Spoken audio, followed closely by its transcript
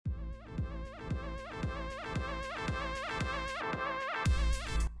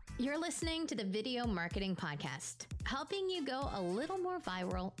You're listening to the Video Marketing Podcast, helping you go a little more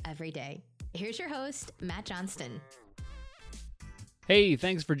viral every day. Here's your host, Matt Johnston. Hey,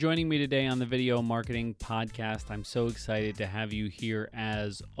 thanks for joining me today on the Video Marketing Podcast. I'm so excited to have you here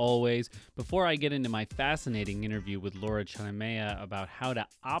as always. Before I get into my fascinating interview with Laura Chanamea about how to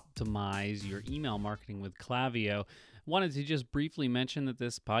optimize your email marketing with Klaviyo, wanted to just briefly mention that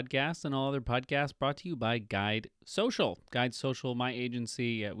this podcast and all other podcasts brought to you by Guide Social. Guide Social, my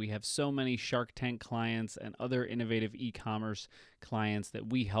agency, we have so many Shark Tank clients and other innovative e-commerce clients that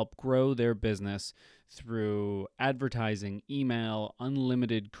we help grow their business through advertising, email,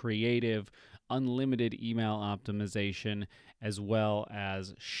 unlimited creative, unlimited email optimization, as well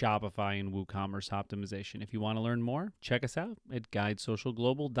as Shopify and WooCommerce optimization. If you want to learn more, check us out at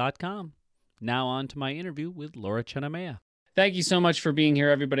guidesocialglobal.com. Now on to my interview with Laura Chanamea. Thank you so much for being here,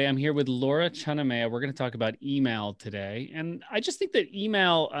 everybody. I'm here with Laura Chanamea. We're going to talk about email today. And I just think that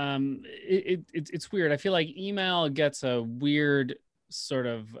email, it's weird. I feel like email gets a weird sort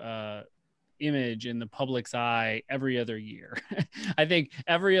of image in the public's eye every other year. I think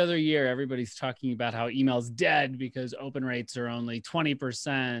every other year, everybody's talking about how email's dead because open rates are only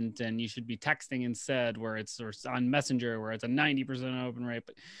 20% and you should be texting instead, or on Messenger where it's a 90% open rate.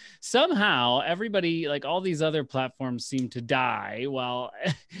 But somehow everybody, like all these other platforms, seem to die while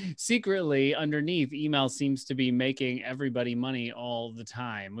secretly underneath email seems to be making everybody money all the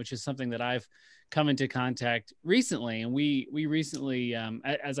time, which is something that I've come into contact recently. And we recently,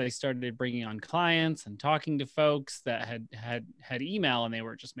 as I started bringing on clients and talking to folks that had email and they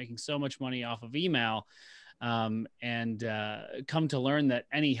were just making so much money off of email, and come to learn that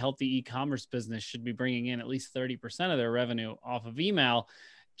any healthy e-commerce business should be bringing in at least 30% of their revenue off of email,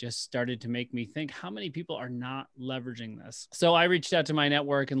 just started to make me think how many people are not leveraging this. So I reached out to my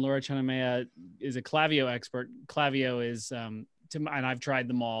network, and Laura Chanamea is a Klaviyo expert. Klaviyo is, and I've tried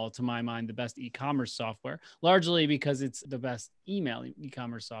them all, to my mind, the best e-commerce software, largely because it's the best email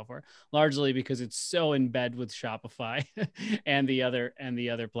e-commerce software, largely because it's so in bed with Shopify and the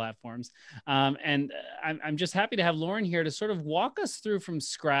other platforms. And I'm just happy to have Lauren here to sort of walk us through from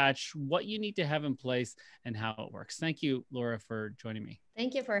scratch what you need to have in place and how it works. Thank you, Laura, for joining me.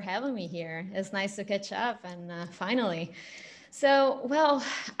 Thank you for having me here. It's nice to catch up, and finally. So, well,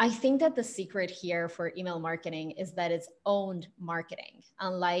 I think that the secret here for email marketing is that it's owned marketing,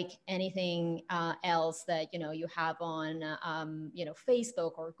 unlike anything else that you have on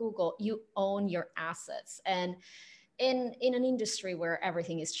Facebook or Google. You own your assets, and in an industry where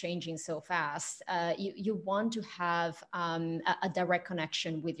everything is changing so fast, you want to have a direct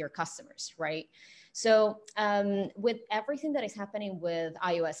connection with your customers, right? So with everything that is happening with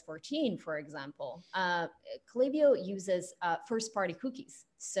iOS 14, for example, Klaviyo uses first-party cookies,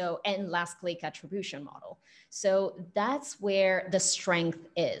 and last-click attribution model. So that's where the strength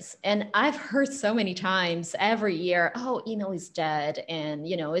is. And I've heard so many times every year, oh, email is dead, and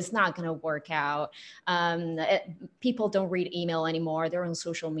it's not going to work out. People don't read email anymore; they're on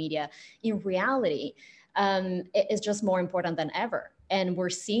social media. In reality, it's just more important than ever. And we're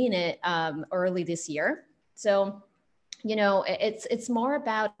seeing it early this year. So, it's more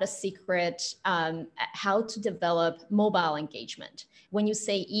about a secret, how to develop mobile engagement. When you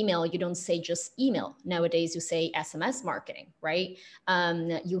say email, you don't say just email. Nowadays, you say SMS marketing, right?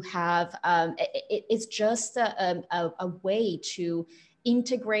 You have, it's just a way to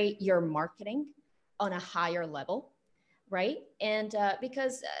integrate your marketing on a higher level. Right. And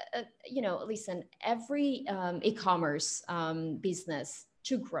because, listen, every e-commerce business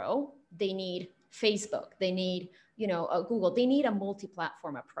to grow, they need Facebook, they need, Google, they need a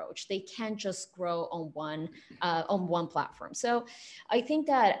multi-platform approach. They can't just grow on one platform. So I think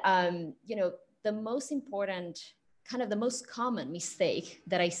that, the most important, kind of the most common mistake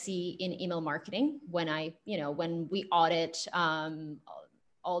that I see in email marketing when we audit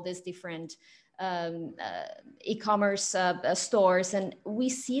all these different e-commerce stores, and we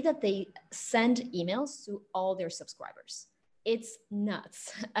see that they send emails to all their subscribers. It's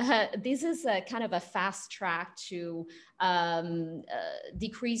nuts. This is a kind of a fast track to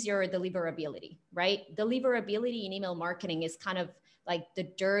decrease your deliverability, right? Deliverability in email marketing is kind of like the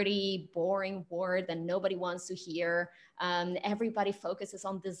dirty, boring word that nobody wants to hear. Everybody focuses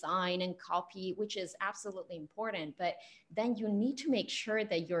on design and copy, which is absolutely important. But then you need to make sure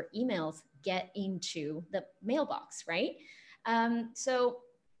that your emails get into the mailbox, right? So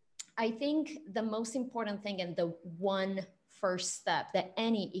I think the most important thing, and the one first step that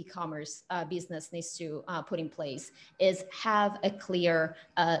any e-commerce business needs to put in place, is have a clear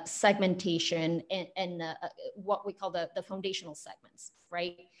segmentation and what we call the foundational segments,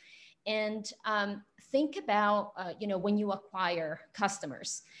 right? And think about, when you acquire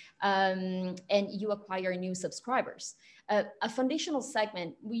customers and you acquire new subscribers, a foundational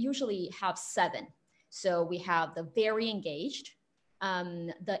segment, we usually have 7. So we have the very engaged,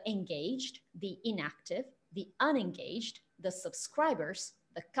 the engaged, the inactive, the unengaged, the subscribers,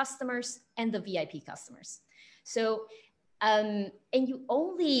 the customers, and the VIP customers. So, and you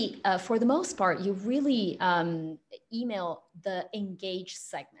only, for the most part, you really email the engaged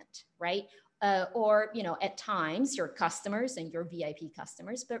segment, right? Or, at times your customers and your VIP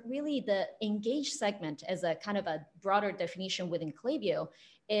customers, but really the engaged segment as a kind of a broader definition within Klaviyo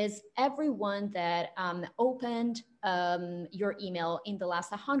is everyone that opened your email in the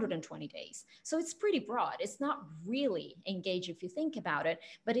last 120 days. So it's pretty broad. It's not really engaged if you think about it,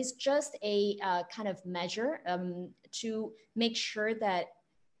 but it's just a kind of measure to make sure that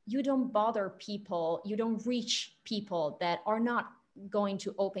you don't bother people, you don't reach people that are not going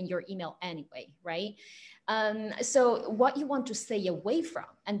to open your email anyway, right? So what you want to stay away from,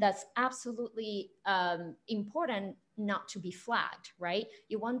 and that's absolutely important not to be flagged, right?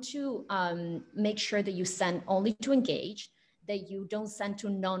 You want to make sure that you send only to engaged, that you don't send to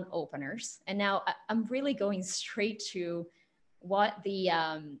non-openers. And now I'm really going straight to what the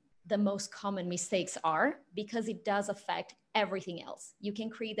most common mistakes are, because it does affect everything else. You can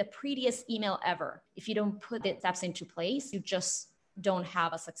create the prettiest email ever. If you don't put the steps into place, you just don't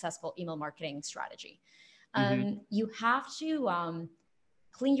have a successful email marketing strategy. You have to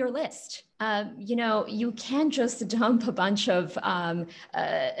clean your list. You can't just dump a bunch of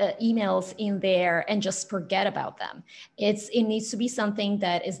emails in there and just forget about them. It needs to be something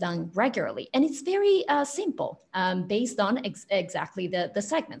that is done regularly. And it's very simple based on exactly the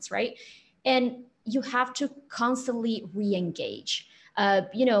segments, right? And you have to constantly re-engage.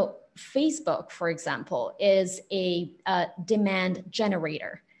 Facebook, for example, is a demand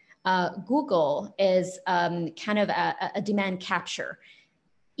generator. Google is kind of a demand capture.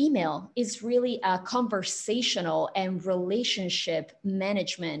 Email is really a conversational and relationship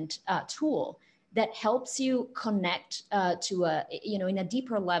management tool that helps you connect in a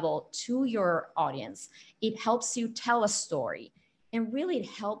deeper level to your audience. It helps you tell a story, and really it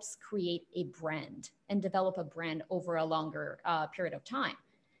helps create a brand and develop a brand over a longer period of time.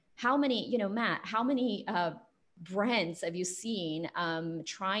 How many, Matt, how many brands have you seen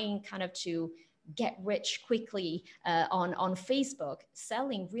trying kind of to get rich quickly on Facebook,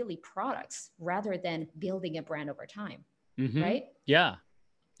 selling really products rather than building a brand over time, right? Yeah.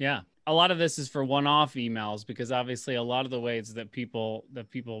 A lot of this is for one-off emails, because obviously a lot of the ways that people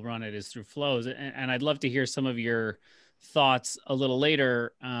run it is through flows. And I'd love to hear some of your thoughts a little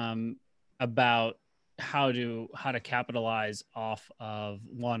later about how to capitalize off of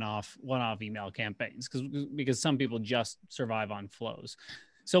one-off email campaigns, because some people just survive on flows.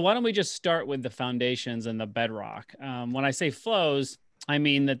 So why don't we just start with the foundations and the bedrock? When I say flows, I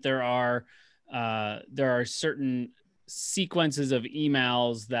mean that there are certain sequences of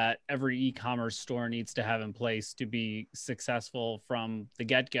emails that every e-commerce store needs to have in place to be successful from the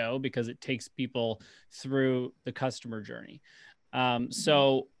get-go, because it takes people through the customer journey.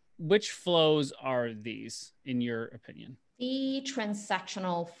 So which flows are these, in your opinion? The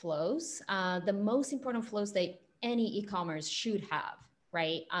transactional flows, the most important flows that any e-commerce should have,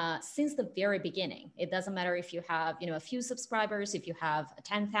 right? Since the very beginning. It doesn't matter if you have, a few subscribers, if you have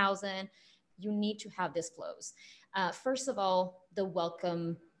 10,000, you need to have these flows. First of all, the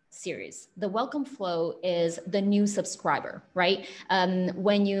welcome series. The welcome flow is the new subscriber, right?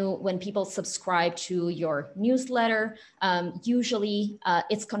 When people subscribe to your newsletter, usually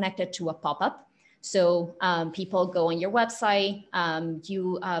it's connected to a pop-up. So people go on your website,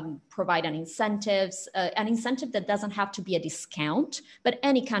 you provide an incentive that doesn't have to be a discount, but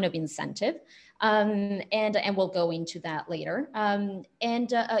any kind of incentive. And we'll go into that later.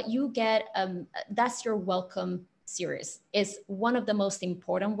 You get, that's your welcome series. Is one of the most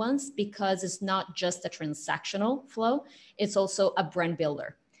important ones, because it's not just a transactional flow, it's also a brand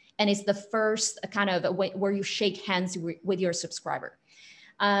builder. And it's the first kind of where you shake hands with your subscriber.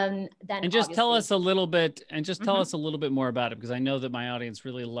 Then just tell us a little bit, tell us a little bit more about it, because I know that my audience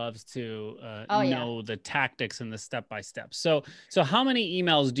really loves to know the tactics and the step-by-step. So how many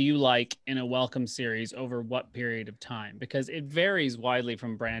emails do you like in a welcome series over what period of time? Because it varies widely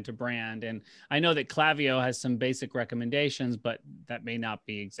from brand to brand. And I know that Klaviyo has some basic recommendations, but that may not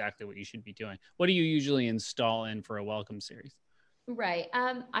be exactly what you should be doing. What do you usually install in for a welcome series? Right.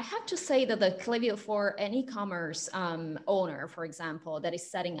 I have to say that the Klaviyo for an e-commerce owner, for example, that is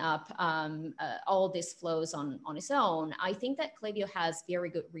setting up all these flows on its own, I think that Klaviyo has very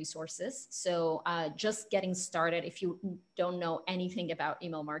good resources. So just getting started, if you don't know anything about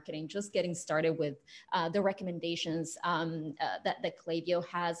email marketing, just getting started with the recommendations that Klaviyo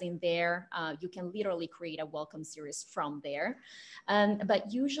has in there, you can literally create a welcome series from there.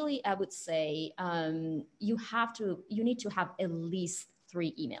 But usually I would say you need to have at least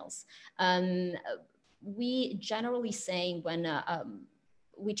 3 emails. Um, we generally saying when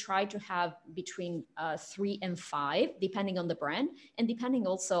we try to have between 3 and 5, depending on the brand and depending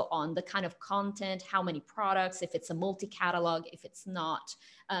also on the kind of content, how many products, if it's a multi-catalog, if it's not,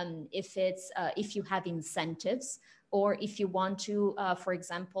 if you have incentives, or if you want to, for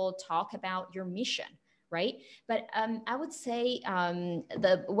example, talk about your mission, right? But I would say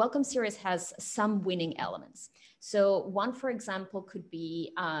the welcome series has some winning elements. So one, for example, could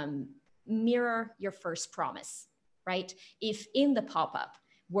be mirror your first promise, right? If in the pop-up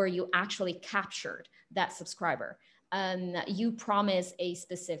where you actually captured that subscriber, you promise a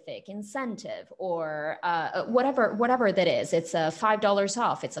specific incentive or whatever that is. It's a $5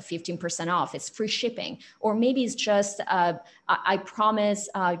 off, it's a 15% off, it's free shipping, or maybe it's just I promise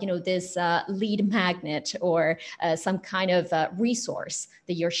this lead magnet or some kind of resource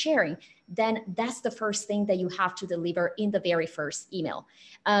that you're sharing. Then that's the first thing that you have to deliver in the very first email.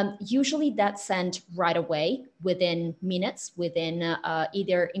 Usually that's sent right away within minutes, within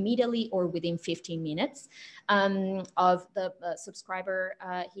either immediately or within 15 minutes of the subscriber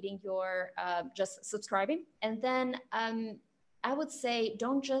hitting your just subscribing. And then I would say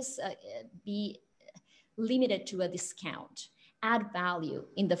don't just be limited to a discount. Add value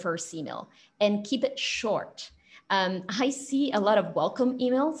in the first email and keep it short. I see a lot of welcome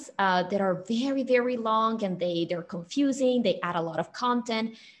emails that are very, very long and they're confusing. They add a lot of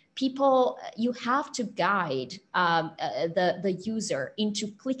content. People, you have to guide the user into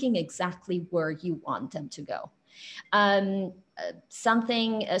clicking exactly where you want them to go.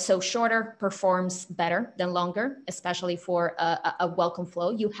 Something so shorter performs better than longer, especially for a welcome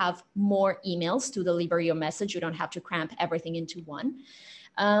flow. You have more emails to deliver your message. You don't have to cramp everything into one.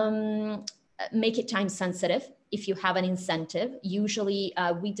 Make it time sensitive. If you have an incentive, usually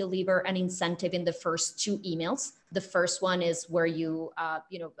we deliver an incentive in the first 2 emails. The first one is where you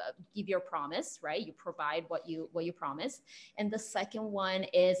give your promise, right? You provide what you promised, and the second one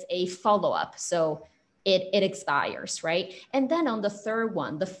is a follow-up. So it expires, right? And then on the third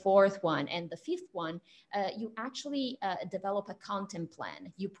one, the fourth one, and the fifth one, you actually develop a content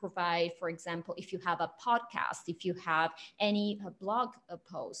plan. You provide, for example, if you have a podcast, if you have any blog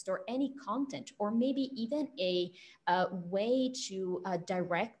post or any content, or maybe even a way to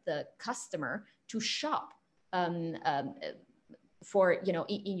direct the customer to shop for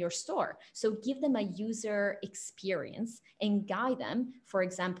in your store. So give them a user experience and guide them. For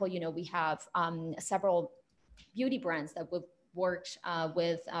example, we have several beauty brands that we've worked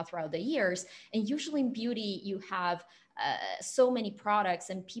with throughout the years, and usually in beauty you have so many products,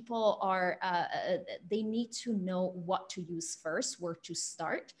 and people are they need to know what to use first, where to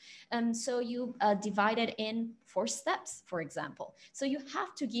start, and so you divide it in 4 steps, for example. So you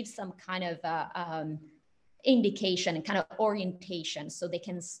have to give some kind of indication and kind of orientation so they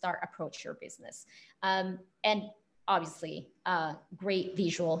can start approach your business. And obviously, great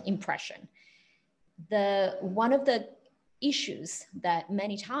visual impression. One of the issues that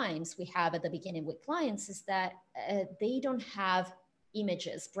many times we have at the beginning with clients is that they don't have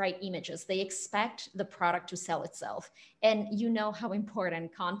images, bright images. They expect the product to sell itself. And you know how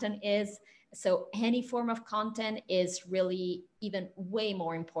important content is. So any form of content is really even way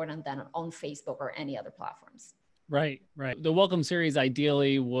more important than on Facebook or any other platforms. Right. The welcome series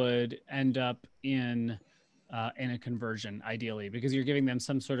ideally would end up in a conversion, ideally, because you're giving them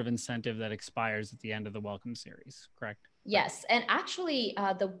some sort of incentive that expires at the end of the welcome series, correct? Yes. And actually,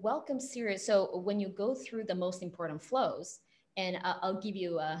 the welcome series, so when you go through the most important flows, and I'll give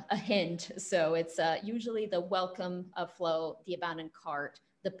you a hint. So it's usually the welcome flow, the abandoned cart,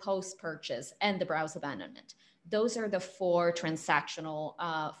 the post-purchase, and the browse abandonment. Those are the 4 transactional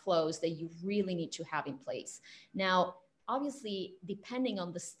flows that you really need to have in place. Now, obviously, depending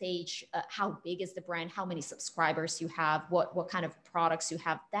on the stage, how big is the brand, how many subscribers you have, what kind of products you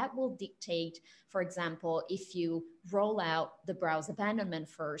have, that will dictate, for example, if you roll out the browse abandonment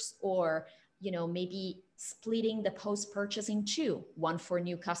first, or maybe splitting the post-purchase in 2, one for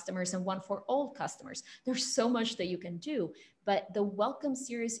new customers and one for old customers. There's so much that you can do, but the welcome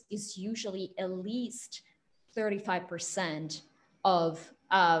series is usually at least 35% of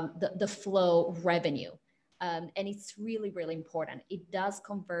the flow revenue. And it's really, really important. It does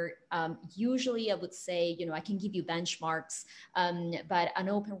convert. Usually I would say, I can give you benchmarks, but an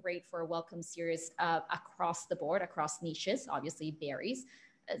open rate for a welcome series across the board, across niches, obviously varies.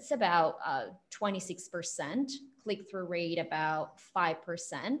 It's about 26%, click-through rate about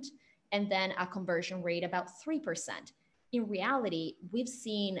 5%, and then a conversion rate about 3%. In reality, we've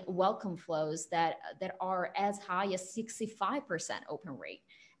seen welcome flows that are as high as 65% open rate.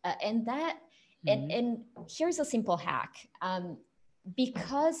 And here's a simple hack.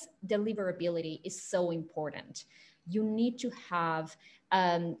 Because deliverability is so important, you need to have,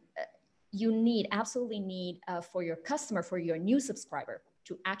 absolutely need for your customer, for your new subscriber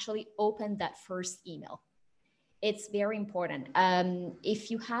to actually open that first email. It's very important.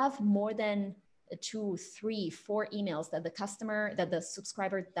 If you have more than 2, 3, 4 emails that the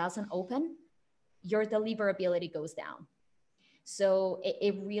subscriber doesn't open, your deliverability goes down. So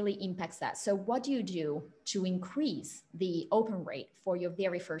it really impacts that. So what do you do to increase the open rate for your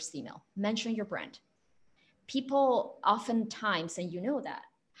very first email? Mention your brand. People oftentimes, and you know that,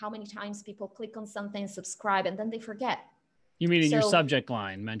 how many times people click on something, subscribe, and then they forget. You mean in your subject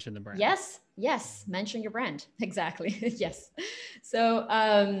line, mention the brand? Yes. Mention your brand. Exactly. Yes. So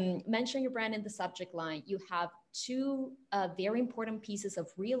mention your brand in the subject line. You have 2 very important pieces of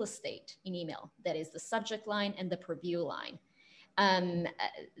real estate in email. That is the subject line and the preview line.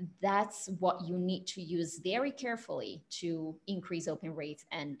 That's what you need to use very carefully to increase open rates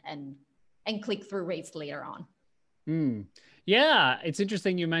and click-through rates later on. Yeah, it's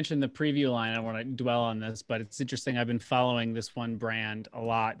interesting you mentioned the preview line. I don't want to dwell on this, but it's interesting. I've been following this one brand a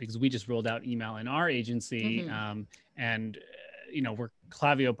lot because we just rolled out email in our agency, and we're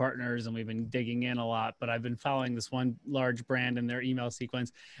Klaviyo partners, and we've been digging in a lot. But I've been following this one large brand and their email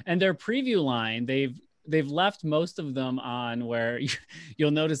sequence and their preview line. They've left most of them on where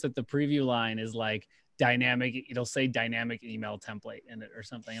you'll notice that the preview line is like dynamic. It'll say dynamic email template in it or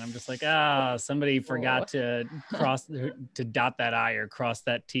something. And I'm just like, somebody forgot to dot that I or cross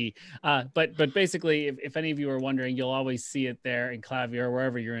that T. But basically, if any of you are wondering, you'll always see it there in Klaviyo or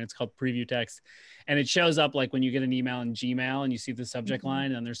wherever you're in. It's called preview text. And it shows up like when you get an email in Gmail and you see the subject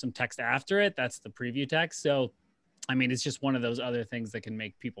line and there's some text after it, that's the preview text. So I mean, it's just one of those other things that can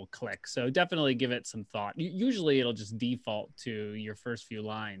make people click. So definitely give it some thought. Usually it'll just default to your first few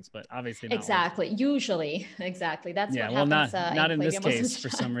lines, but obviously not. Exactly. Usually. Exactly. That's what well, happens. Not in this case for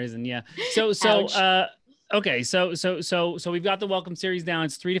some reason. Yeah. So, okay. So we've got the welcome series down.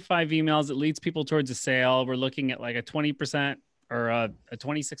 It's 3 to 5 emails. It leads people towards a sale. We're looking at like a 20% or a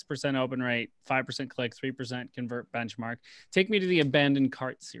 26% open rate, 5% click, 3% convert benchmark. Take me to the abandoned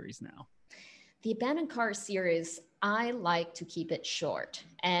cart series now. The abandoned cart series, I like to keep it short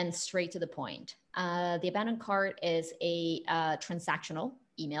and straight to the point. The abandoned cart is a transactional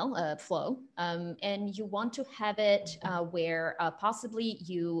email flow, and you want to have it where possibly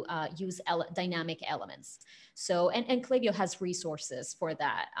you use dynamic elements. So, and Klaviyo has resources for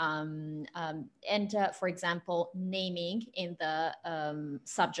that. For example, naming in the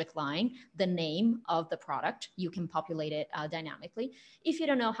subject line, the name of the product, you can populate it dynamically. If you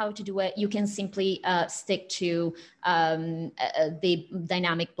don't know how to do it, you can simply stick to the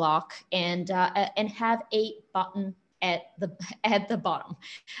dynamic block and have a button at the bottom.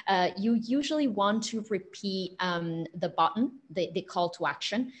 You usually want to repeat the button, the call to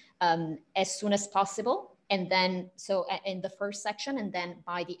action, as soon as possible. And then, so in the first section, and then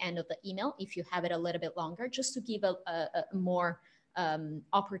by the end of the email, if you have it a little bit longer, just to give a more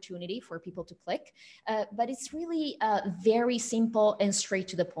opportunity for people to click. But it's really very simple and straight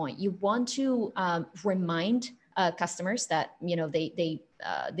to the point. You want to remind customers that they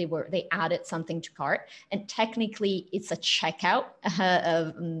added something to cart, and technically it's a checkout.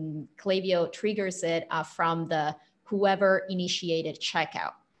 Klaviyo triggers it from the whoever initiated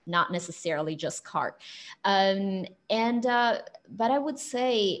checkout, not necessarily just cart. But I would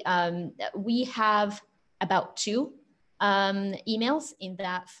say we have about 2 emails in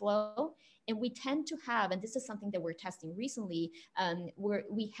that flow. And we tend to have, and this is something that we're testing recently, where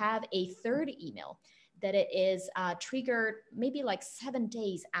we have a 3rd email that it is triggered maybe like 7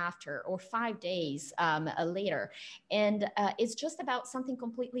 days after or 5 days later. And it's just about something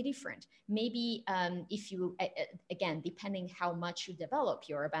completely different. Maybe if you, again, depending how much you develop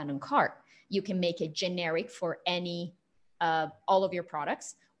your abandoned cart, you can make it generic for any, all of your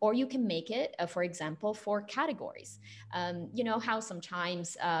products, or you can make it, for example, for categories. You know how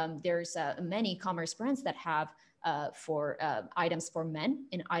sometimes there's many commerce brands that have for items for men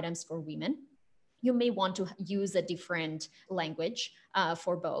and items for women. You may want to use a different language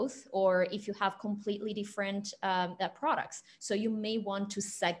for both, or if you have completely different products. So you may want to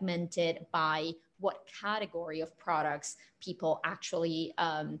segment it by what category of products people actually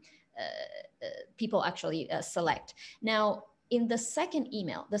select. Now, in the second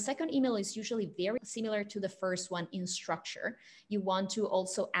email is usually very similar to the first one in structure. You want to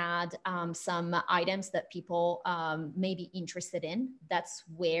also add some items that people may be interested in. That's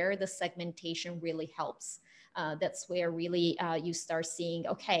where the segmentation really helps. That's where really you start seeing,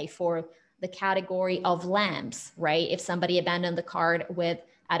 okay, for the category of lamps, right? If somebody abandoned the cart with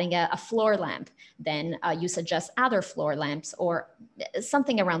adding a floor lamp, then you suggest other floor lamps or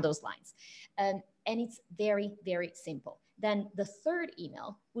something around those lines. And it's very, very simple. Then the third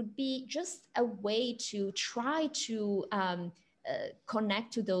email would be just a way to try to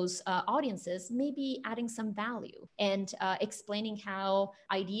connect to those audiences, maybe adding some value and explaining how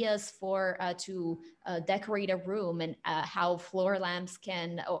ideas for to decorate a room and how floor lamps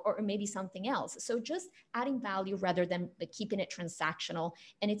can, or maybe something else. So just adding value rather than keeping it transactional.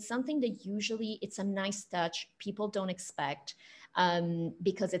 And it's something that usually it's a nice touch people don't expect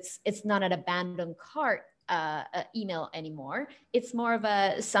because it's not an abandoned cart email anymore. It's more of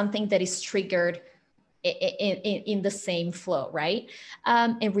a something that is triggered in the same flow, right?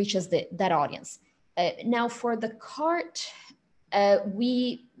 And reaches that audience. Now for the cart,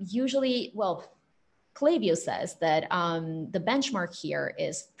 we usually, well, Klaviyo says that the benchmark here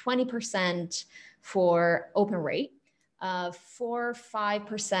is 20% for open rate,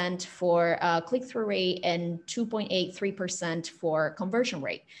 4-5% for click-through rate, and 2.83% for conversion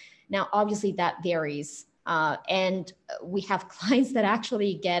rate. Now, obviously that varies. And we have clients that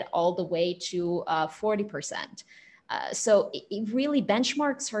actually get all the way to 40%. So it really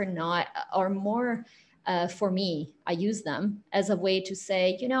benchmarks are more for me. I use them as a way to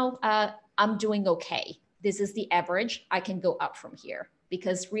say, I'm doing okay. This is the average. I can go up from here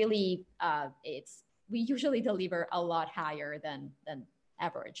because really we usually deliver a lot higher than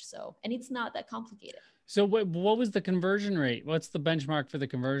average. So, and it's not that complicated. So what was the conversion rate? What's the benchmark for the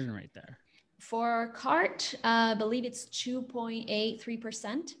conversion rate there? For cart, I believe it's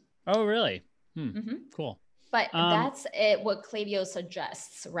 2.83%. Oh, really? Cool. But that's what Klaviyo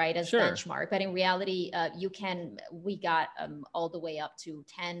suggests, right, as benchmark. But in reality, we got all the way up to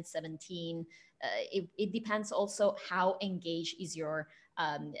 10, 17. It depends also how engaged is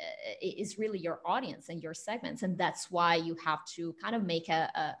really your audience and your segments. And that's why you have to kind of make an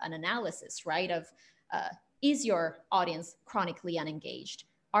analysis, right, of is your audience chronically unengaged?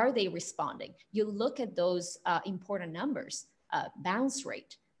 Are they responding? You look at those important numbers, bounce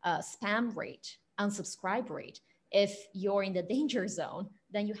rate, spam rate, unsubscribe rate. If you're in the danger zone,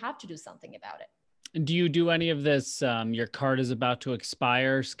 then you have to do something about it. Do you do any of this, your cart is about to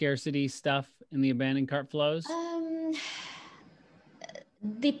expire scarcity stuff in the abandoned cart flows?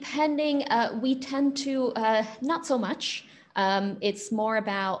 Depending, we tend to not so much. It's more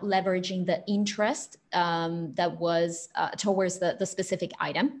about leveraging the interest that was towards the specific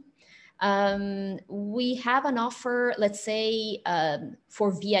item. We have an offer, let's say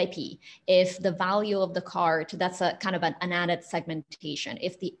for VIP, if the value of the cart, that's a kind of an added segmentation.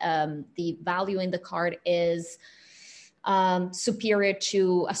 If the value in the cart is superior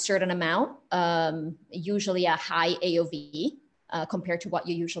to a certain amount, usually a high AOV, compared to what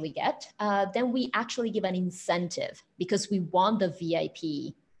you usually get, then we actually give an incentive because we want the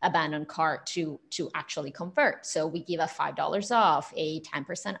VIP abandoned cart to actually convert. So we give a $5 off, a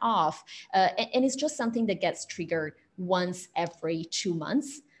 10% off, and it's just something that gets triggered once every 2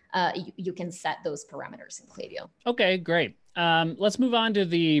 months. You can set those parameters in Klaviyo. Okay, great. Let's move on to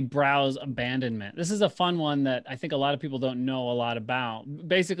the browse abandonment. This is a fun one that I think a lot of people don't know a lot about.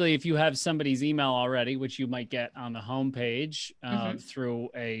 Basically, if you have somebody's email already, which you might get on the homepage through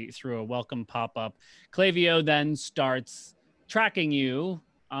a welcome pop-up, Klaviyo then starts tracking you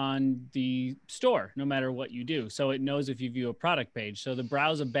on the store, no matter what you do. So it knows if you view a product page. So the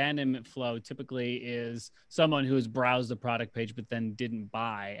browse abandonment flow typically is someone who has browsed the product page, but then didn't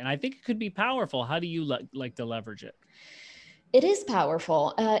buy. And I think it could be powerful. How do you like to leverage it? It is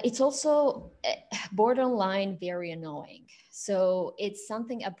powerful. It's also borderline very annoying. So it's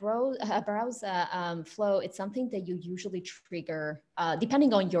something, a browse flow, it's something that you usually trigger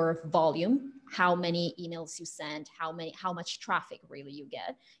depending on your volume, how many emails you send, how much traffic really you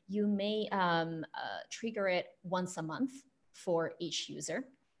get. You may trigger it once a month for each user.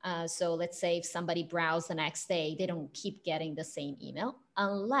 So let's say if somebody browsed the next day, they don't keep getting the same email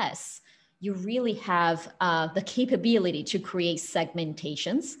unless you really have the capability to create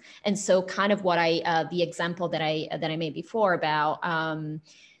segmentations. And so kind of what the example that I made before about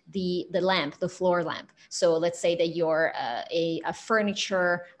the floor lamp. So let's say that you're a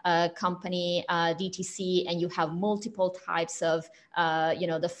furniture company, DTC, and you have multiple types of,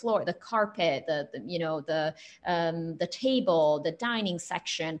 the floor, the carpet, the table, the dining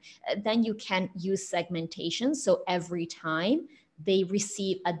section. Then you can use segmentation. So every time they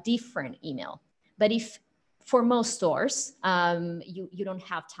receive a different email. But if for most stores, you don't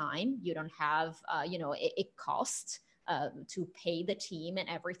have time, you don't have, it costs to pay the team and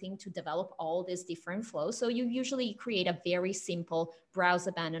everything to develop all these different flows. So you usually create a very simple browse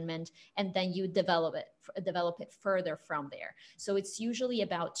abandonment, and then you develop it further from there. So it's usually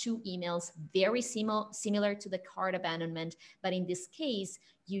about 2 emails, very similar to the cart abandonment, but in this case,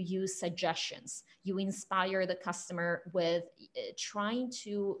 you use suggestions. You inspire the customer with trying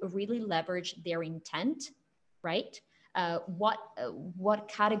to really leverage their intent, right? What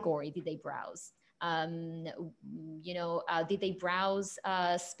category did they browse? Did they browse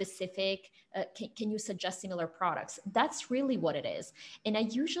specific? Can you suggest similar products? That's really what it is. And I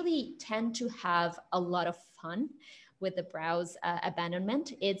usually tend to have a lot of fun with the browse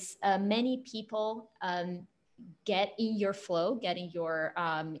abandonment. It's many people get in your flow, getting your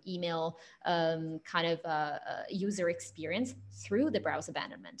email user experience through the browse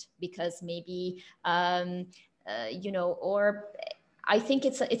abandonment, because maybe or I think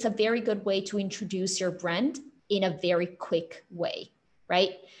it's a very good way to introduce your brand in a very quick way,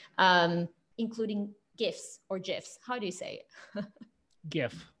 right? Including GIFs or GIFs. How do you say it?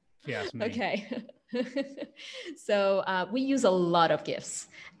 GIF, if you ask me. Okay. So we use a lot of GIFs.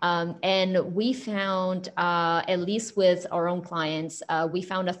 And we found, at least with our own clients, we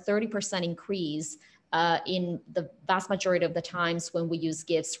found a 30% increase in the vast majority of the times when we use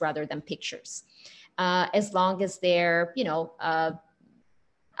GIFs rather than pictures. As long as they're,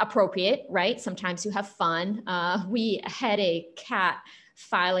 appropriate, right? Sometimes you have fun. We had a cat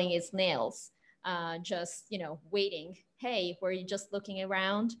filing its nails, just, waiting. Hey, were you just looking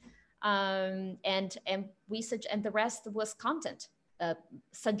around? And the rest was content,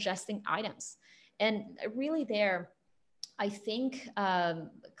 suggesting items. And really there, I think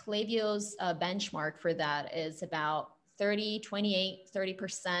Klaviyo's benchmark for that is about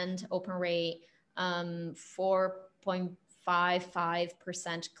 30% open rate,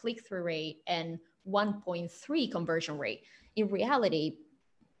 4.55% click-through rate, and 1.3 conversion rate. In reality,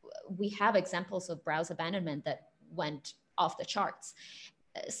 we have examples of browse abandonment that went off the charts.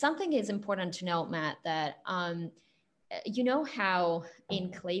 Something is important to note, Matt, that you know how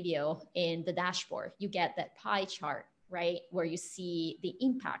in Klaviyo, in the dashboard, you get that pie chart, right? Where you see the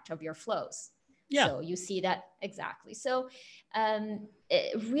impact of your flows. Yeah. So you see that exactly. So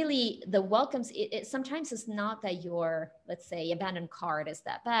really the welcomes, it sometimes it's not that your, let's say, abandoned cart is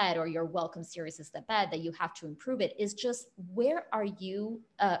that bad or your welcome series is that bad that you have to improve it. It's just, where are you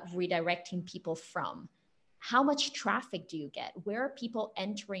redirecting people from? How much traffic do you get? Where are people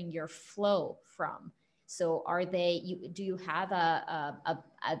entering your flow from? So do you have a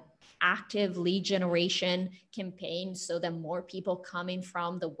active lead generation campaign so that more people coming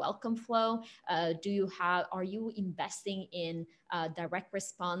from the welcome flow? Are you investing in direct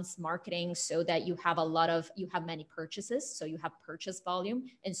response marketing so that you have many purchases, so you have purchase volume,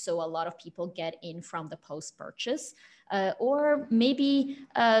 and so a lot of people get in from the post purchase? Or maybe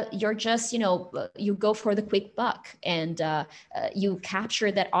you're just, you go for the quick buck and you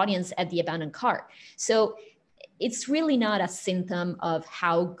capture that audience at the abandoned cart. So it's really not a symptom of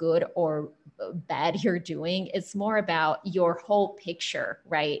how good or bad you're doing. It's more about your whole picture,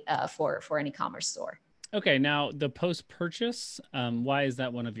 right? For an e-commerce store. Okay, now the post-purchase, why is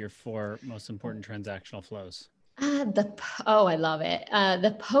that one of your 4 most important transactional flows? I love it.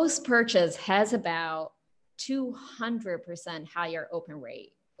 The post-purchase has about 200% higher open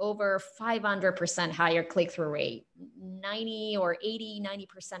rate, over 500% higher click-through rate,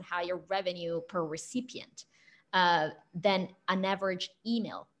 90% higher revenue per recipient than an average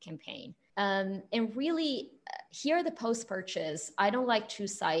email campaign. And really, here the post-purchase, I don't like to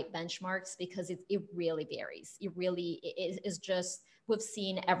cite benchmarks because it really varies. It really is just, we've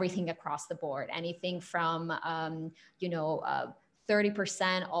seen everything across the board, anything from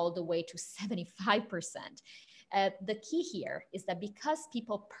 30% all the way to 75%. The key here is that because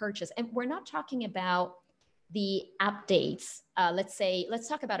people purchase, and we're not talking about the updates. Let's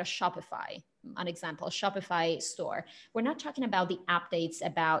talk about a Shopify, an example, a Shopify store. We're not talking about the updates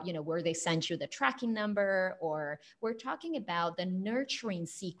about, where they send you the tracking number, or we're talking about the nurturing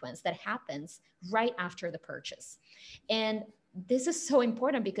sequence that happens right after the purchase. And this is so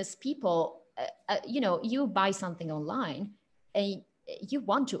important because people, you buy something online and you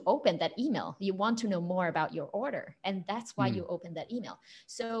want to open that email. You want to know more about your order. And that's why you open that email.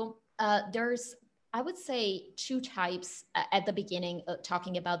 So there's, I would say, two types at the beginning,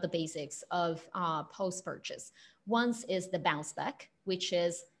 talking about the basics of post-purchase. One is the bounce back, which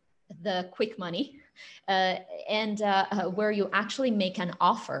is the quick money, and where you actually make an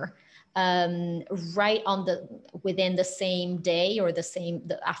offer right on within the same day or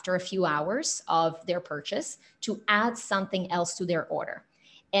after a few hours of their purchase to add something else to their order.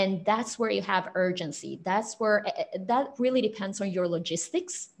 And that's where you have urgency. That's where that really depends on your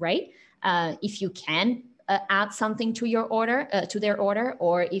logistics, right? If you can add something to your order, to their order,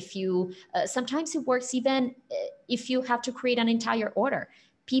 or if you, sometimes it works even if you have to create an entire order.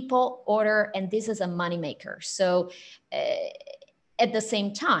 People order, and this is a moneymaker. So at the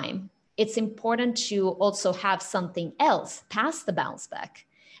same time, it's important to also have something else past the bounce back.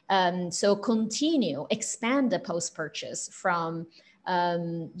 So expand the post-purchase from,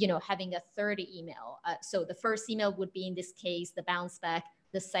 having a 30 email. So the first email would be, in this case, the bounce back.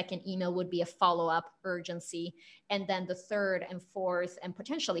 The second email would be a follow-up urgency. And then the third and fourth and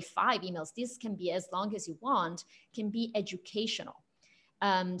potentially 5 emails, this can be as long as you want, can be educational.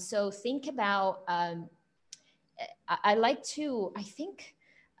 So think about,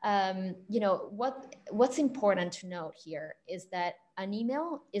 what's important to note here is that an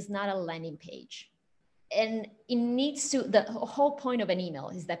email is not a landing page. And the whole point of an email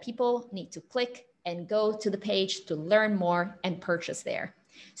is that people need to click and go to the page to learn more and purchase there.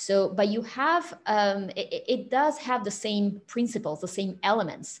 So, but you have, it does have the same principles, the same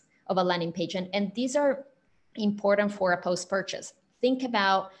elements of a landing page. And these are important for a post-purchase. Think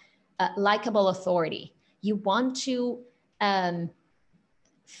about likable authority. You want to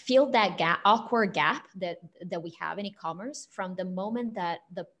fill that awkward gap that we have in e-commerce from the moment that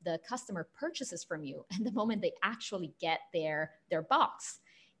the customer purchases from you and the moment they actually get their box.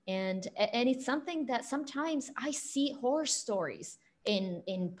 And it's something that sometimes I see horror stories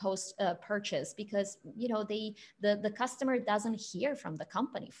in post purchase, because the customer doesn't hear from the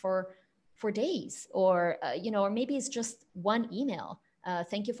company for days, or or maybe it's just one email,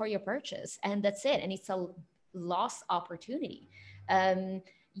 thank you for your purchase, and that's it, and it's a lost opportunity.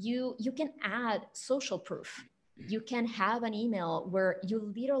 You can add social proof. You can have an email where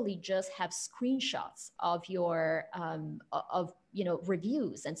you literally just have screenshots of your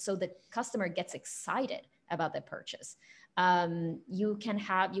reviews, and so the customer gets excited about the purchase. You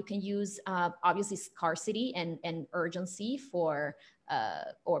can use obviously scarcity and urgency for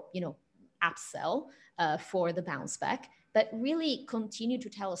upsell for the bounce back, but really continue to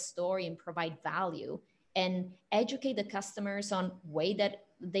tell a story and provide value and educate the customers on way that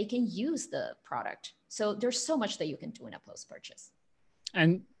they can use the product. So there's so much that you can do in a post-purchase.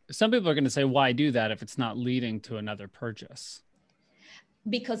 And some people are going to say, why do that if it's not leading to another purchase?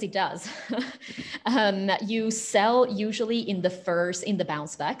 Because it does. You sell usually in the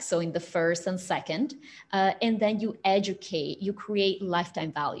bounce back, so in the first and second, and then you educate, you create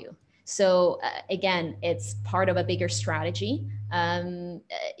lifetime value. So again, it's part of a bigger strategy.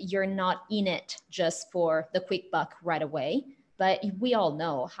 You're not in it just for the quick buck right away, but we all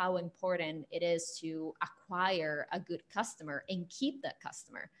know how important it is to acquire a good customer and keep that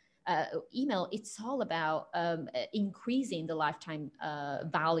customer. Email, it's all about increasing the lifetime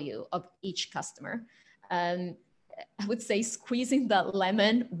value of each customer. I would say squeezing that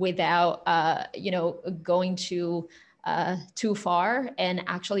lemon without, going too far, and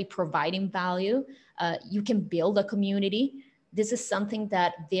actually providing value. You can build a community. This is something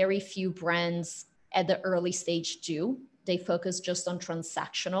that very few brands at the early stage do. They focus just on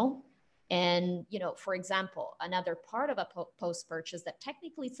transactional. And, for example, another part of a post-purchase that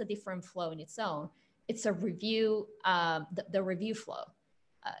technically it's a different flow in its own, it's a review, the review flow.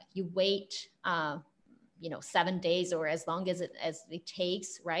 You wait, 7 days or as long as it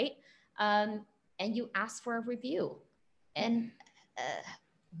takes, right? And you ask for a review. And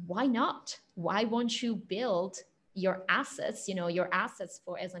why not? Why won't you build your assets, your assets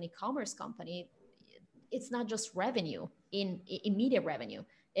for as an e-commerce company? It's not just revenue, in immediate revenue.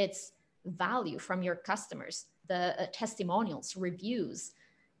 It's value from your customers, the testimonials, reviews,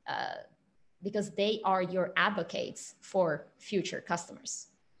 because they are your advocates for future customers.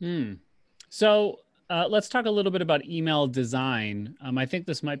 So let's talk a little bit about email design. I think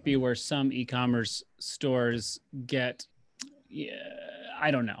this might be where some e-commerce stores get,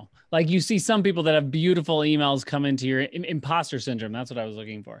 I don't know. Like you see some people that have beautiful emails come into your imposter syndrome. That's what I was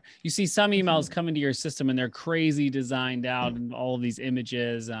looking for. You see some emails come into your system and they're crazy designed out and all of these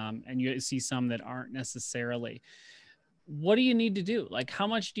images. And you see some that aren't necessarily. What do you need to do? Like how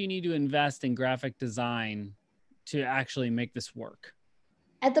much do you need to invest in graphic design to actually make this work?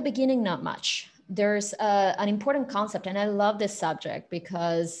 At the beginning, not much. There's an important concept, and I love this subject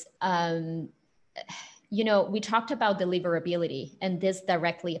because, we talked about deliverability, and this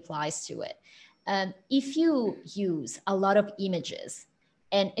directly applies to it. If you use a lot of images,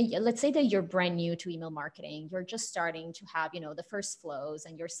 and let's say that you're brand new to email marketing, you're just starting to have, the first flows,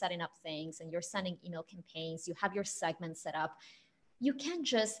 and you're setting up things, and you're sending email campaigns, you have your segments set up. You can't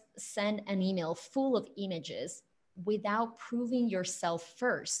just send an email full of images without proving yourself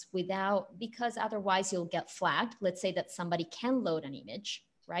first, because otherwise you'll get flagged. Let's say that somebody can load an image,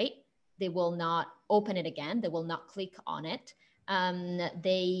 right? They will not open it again. They will not click on it.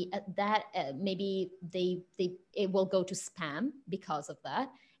 Maybe it will go to spam because of that.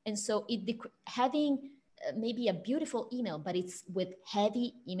 And so having maybe a beautiful email, but it's with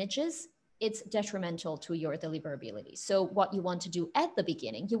heavy images, it's detrimental to your deliverability. So what you want to do at the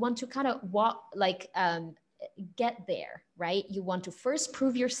beginning, you want to kind of get there, right? You want to first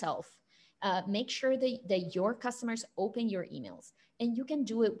prove yourself, make sure that your customers open your emails, and you can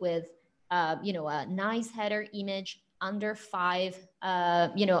do it with, a nice header image under 500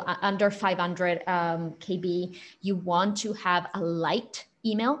 KB. You want to have a light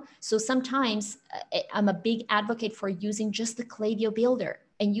email. So sometimes I'm a big advocate for using just the Klaviyo builder,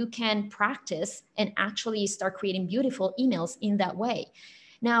 and you can practice and actually start creating beautiful emails in that way.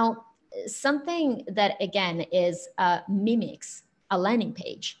 Now, something that again is mimics a landing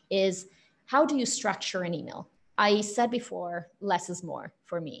page is, how do you structure an email? I said before, less is more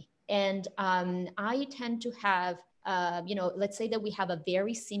for me. And I tend to have, let's say that we have a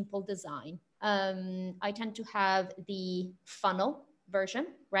very simple design. I tend to have the funnel version,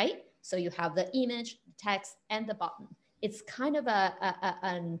 right? So you have the image, the text, and the button. It's kind of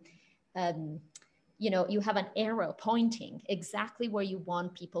you have an arrow pointing exactly where you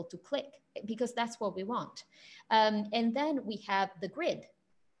want people to click, because that's what we want. And then we have the grid.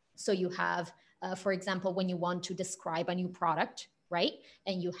 So you have, for example, when you want to describe a new product, right?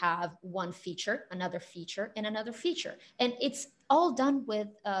 And you have one feature, another feature, and another feature. And it's all done with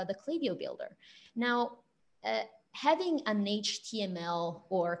the Klaviyo builder. Now, having an HTML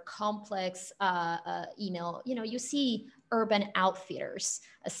or complex email, you see Urban Outfitters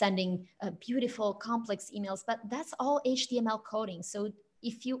sending beautiful, complex emails, but that's all HTML coding. So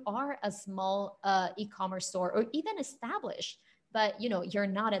if you are a small e-commerce store, or even established, but you're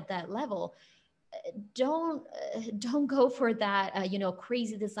not at that level, don't go for that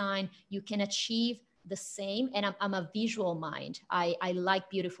crazy design. You can achieve the same. And I'm a visual mind. I like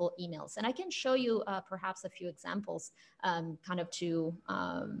beautiful emails, and I can show you perhaps a few examples, kind of to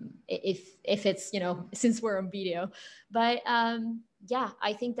if it's since we're on video. But yeah,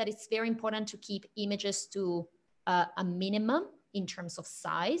 I think that it's very important to keep images to a minimum in terms of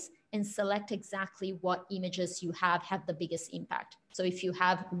size, and select exactly what images you have the biggest impact. So if you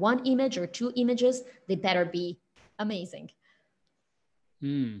have one image or two images, they better be amazing.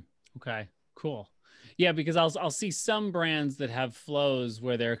 Okay, cool. Yeah, because I'll see some brands that have flows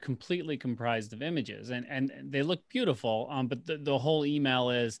where they're completely comprised of images, and they look beautiful, but the whole email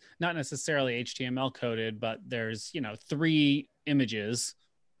is not necessarily HTML coded, but there's 3 images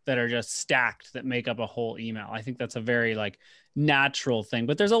that are just stacked that make up a whole email. I think that's a very natural thing,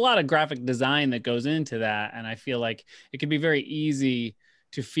 but there's a lot of graphic design that goes into that, and I feel like it can be very easy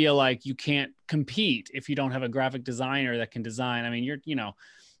to feel like you can't compete if you don't have a graphic designer that can design. I mean,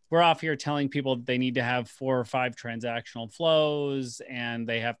 we're off here telling people that they need to have 4 or 5 transactional flows, and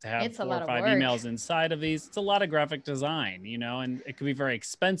they have to have 4 or 5 emails inside of these. It's a lot of graphic design, and it can be very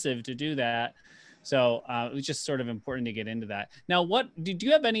expensive to do that. So it was just sort of important to get into that. Now, do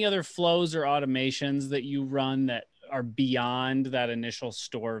you have any other flows or automations that you run that are beyond that initial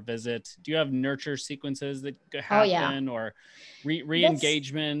store visit? Do you have nurture sequences that happen, or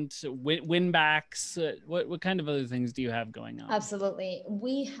re-engagement, win backs? What kind of other things do you have going on? Absolutely.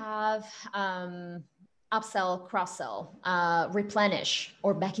 We have upsell, cross-sell, replenish,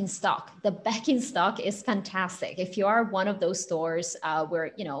 or back in stock. The back in stock is fantastic. If you are one of those stores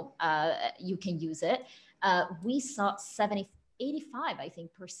where you can use it, we saw 85, I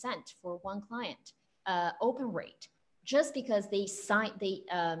think, % for one client open rate, just because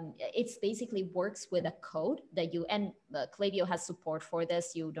it's basically works with a code that Klaviyo has support for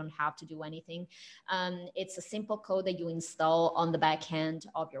this. You don't have to do anything. It's a simple code that you install on the back end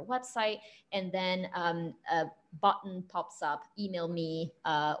of your website, and then a button pops up, email me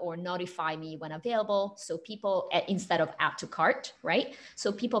or notify me when available. So people, instead of add to cart, right?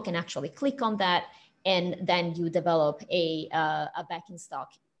 So people can actually click on that, and then you develop a back in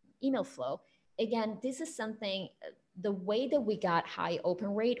stock email flow. Again, this is something, the way that we got high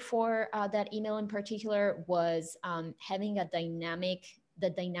open rate for that email in particular was having a dynamic the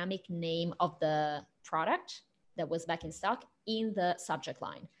dynamic name of the product that was back in stock in the subject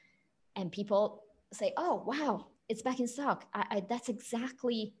line. And people say, oh, wow, it's back in stock. That's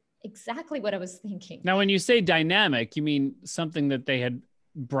exactly what I was thinking. Now, when you say dynamic, you mean something that they had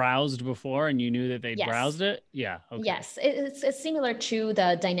browsed before and you knew that they'd browsed it? Yeah. Okay. Yes. It's similar to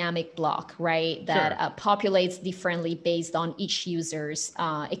the dynamic block, right? That populates differently based on each user's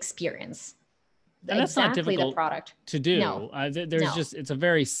experience. And that's not difficult the product to do. No. It's a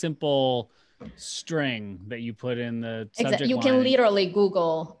very simple string that you put in the subject You line. can literally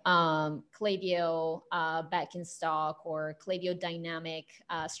Google Klaviyo back in stock or Klaviyo dynamic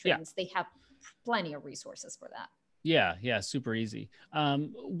strings. They have plenty of resources for that. Yeah, super easy.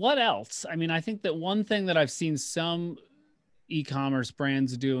 What else? I mean, I think that one thing that I've seen some e-commerce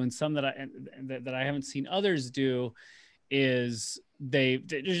brands do, and some that I haven't seen others do, is they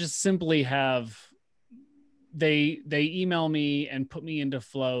just simply have they email me and put me into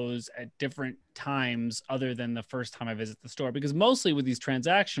flows at different times other than the first time I visit the store. Because mostly with these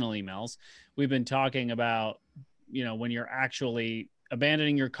transactional emails, we've been talking about, when you're actually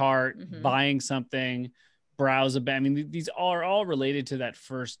abandoning your cart, buying something, browse I mean, these are all related to that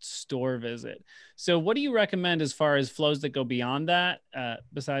first store visit. So what do you recommend as far as flows that go beyond that,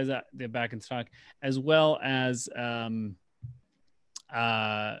 besides that, the back in stock, as well as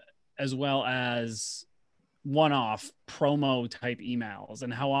one-off promo type emails,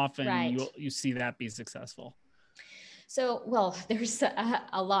 and how often you see that be successful? So, well, there's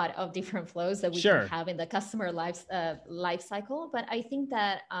a lot of different flows that we can have in the customer life cycle. But I think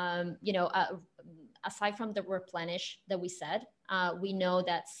that, aside from the replenish that we said, we know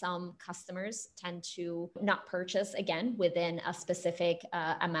that some customers tend to not purchase again within a specific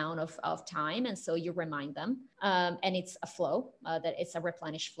amount of time. And so you remind them, and it's a flow, that it's a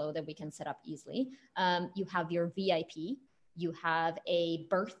replenish flow that we can set up easily. You have your VIP, you have a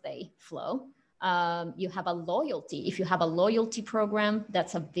birthday flow. You have a loyalty. If you have a loyalty program,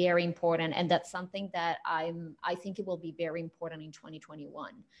 that's a very important, and that's something that I think it will be very important in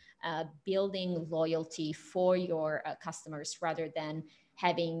 2021. Building loyalty for your customers rather than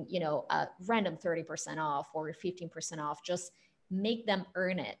having, a random 30% off or 15% off. Just make them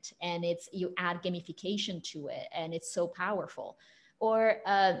earn it, and you add gamification to it, and it's so powerful. Or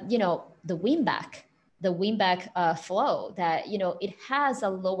the win back. The win back flow that, it has a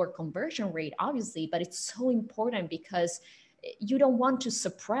lower conversion rate, obviously, but it's so important because you don't want to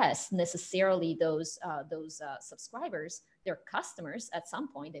suppress necessarily those subscribers. They're customers at some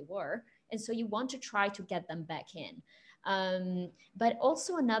point, they were. And so you want to try to get them back in. But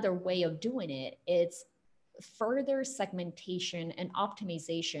also another way of doing it, it's further segmentation and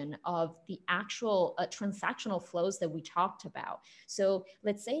optimization of the actual transactional flows that we talked about. So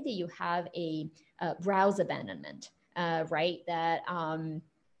let's say that you have a browse abandonment, right? That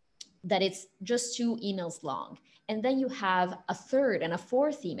it's just 2 emails long. And then you have a third and a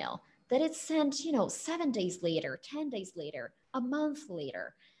fourth email that it's sent, 7 days later, 10 days later, a month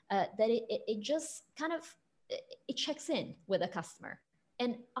later, that it just kind of, it checks in with a customer.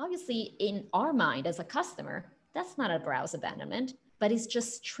 And obviously in our mind as a customer, that's not a browse abandonment, but it's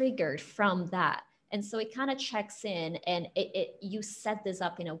just triggered from that. And so it kind of checks in, and you set this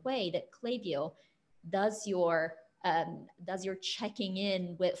up in a way that Klaviyo does your checking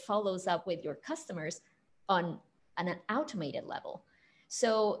in with, follows up with your customers on an automated level.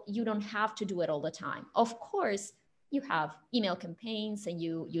 So you don't have to do it all the time. Of course, you have email campaigns and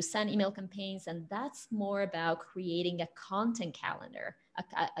you send email campaigns, and that's more about creating a content calendar,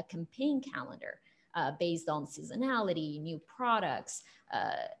 a campaign calendar based on seasonality, new products.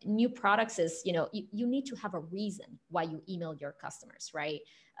 New products is, you need to have a reason why you email your customers, right?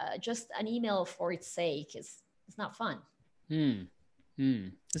 Just an email for its sake is not fun.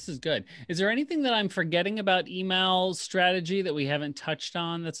 This is good. Is there anything that I'm forgetting about email strategy that we haven't touched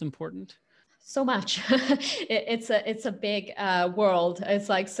on that's important? So much. It's a big world. It's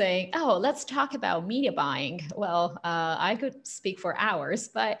like saying, oh, let's talk about media buying. Well, I could speak for hours,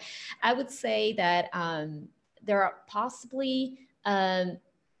 but I would say that there are possibly,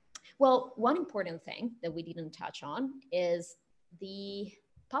 one important thing that we didn't touch on is the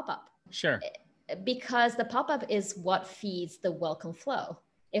pop-up. Sure. Because the pop-up is what feeds the welcome flow.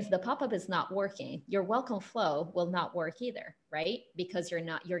 If the pop-up is not working, your welcome flow will not work either, right? Because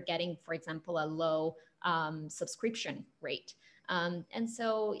you're getting, for example, a low subscription rate. And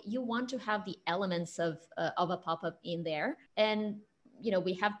so you want to have the elements of a pop-up in there. And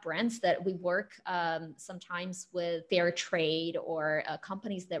we have brands that we work sometimes with fair trade or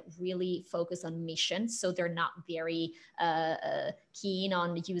companies that really focus on mission. So they're not very keen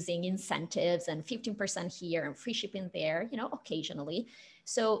on using incentives and 15% here and free shipping there, occasionally.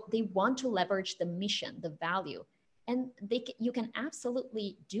 So they want to leverage the mission, the value. And you can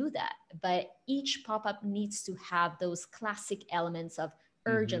absolutely do that. But each pop-up needs to have those classic elements of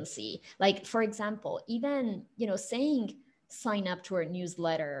urgency. Like, for example, even, saying sign up to our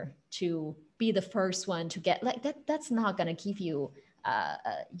newsletter to be the first one to get like that, that's not going to give you, a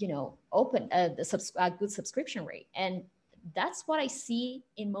good subscription rate. And that's what I see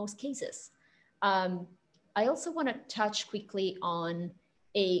in most cases. I also want to touch quickly on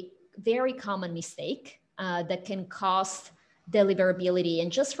a very common mistake that can cost deliverability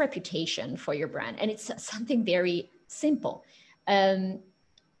and just reputation for your brand. And it's something very simple.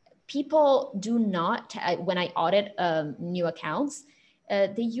 People do not, when I audit new accounts,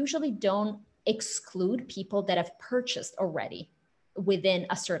 they usually don't exclude people that have purchased already within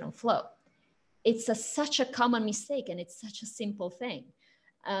a certain flow. It's such a common mistake, and it's such a simple thing.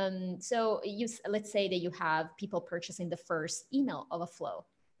 So let's say that you have people purchasing the first email of a flow,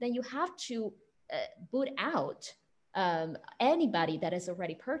 then you have to boot out anybody that has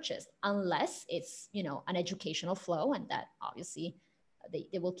already purchased, unless it's an educational flow, and that obviously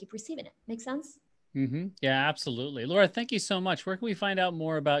they will keep receiving it. Make sense? Yeah, absolutely. Laura, thank you so much. Where can we find out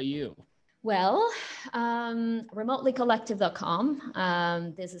more about you? Well,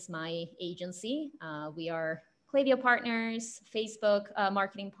 remotelycollective.com. This is my agency. We are Klaviyo partners, Facebook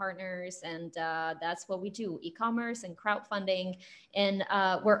marketing partners, and that's what we do, e-commerce and crowdfunding. And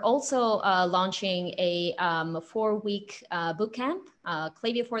we're also launching a 4-week bootcamp,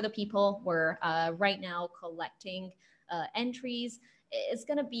 Klaviyo for the People. We're right now collecting entries. It's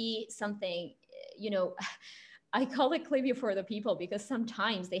going to be something, I call it Klaviyo for the People because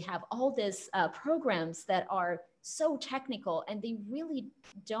sometimes they have all these programs that are so technical, and they really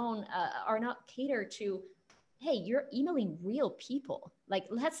are not catered to, hey, you're emailing real people. Like,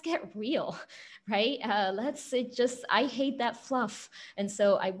 let's get real, right? I hate that fluff. And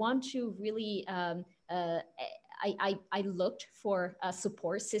so I want to really, I looked for a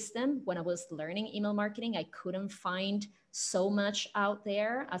support system when I was learning email marketing. I couldn't find so much out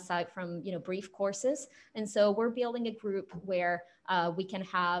there aside from brief courses, and so we're building a group where we can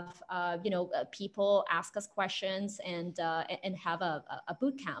have people ask us questions and have a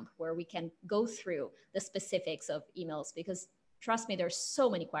boot camp where we can go through the specifics of emails, because trust me, there's so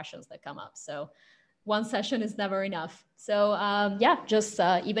many questions that come up. So one session is never enough. So just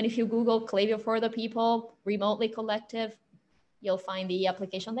even if you Google Klaviyo for the People, Remotely Collective, you'll find the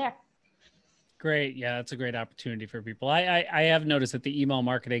application there. Great. Yeah, that's a great opportunity for people. I have noticed that the email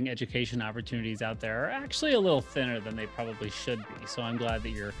marketing education opportunities out there are actually a little thinner than they probably should be. So I'm glad that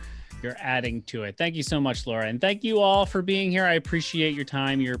you're adding to it. Thank you so much, Laura. And thank you all for being here. I appreciate your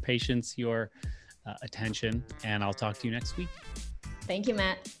time, your patience, your attention, and I'll talk to you next week. Thank you,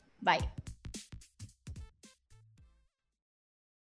 Matt. Bye.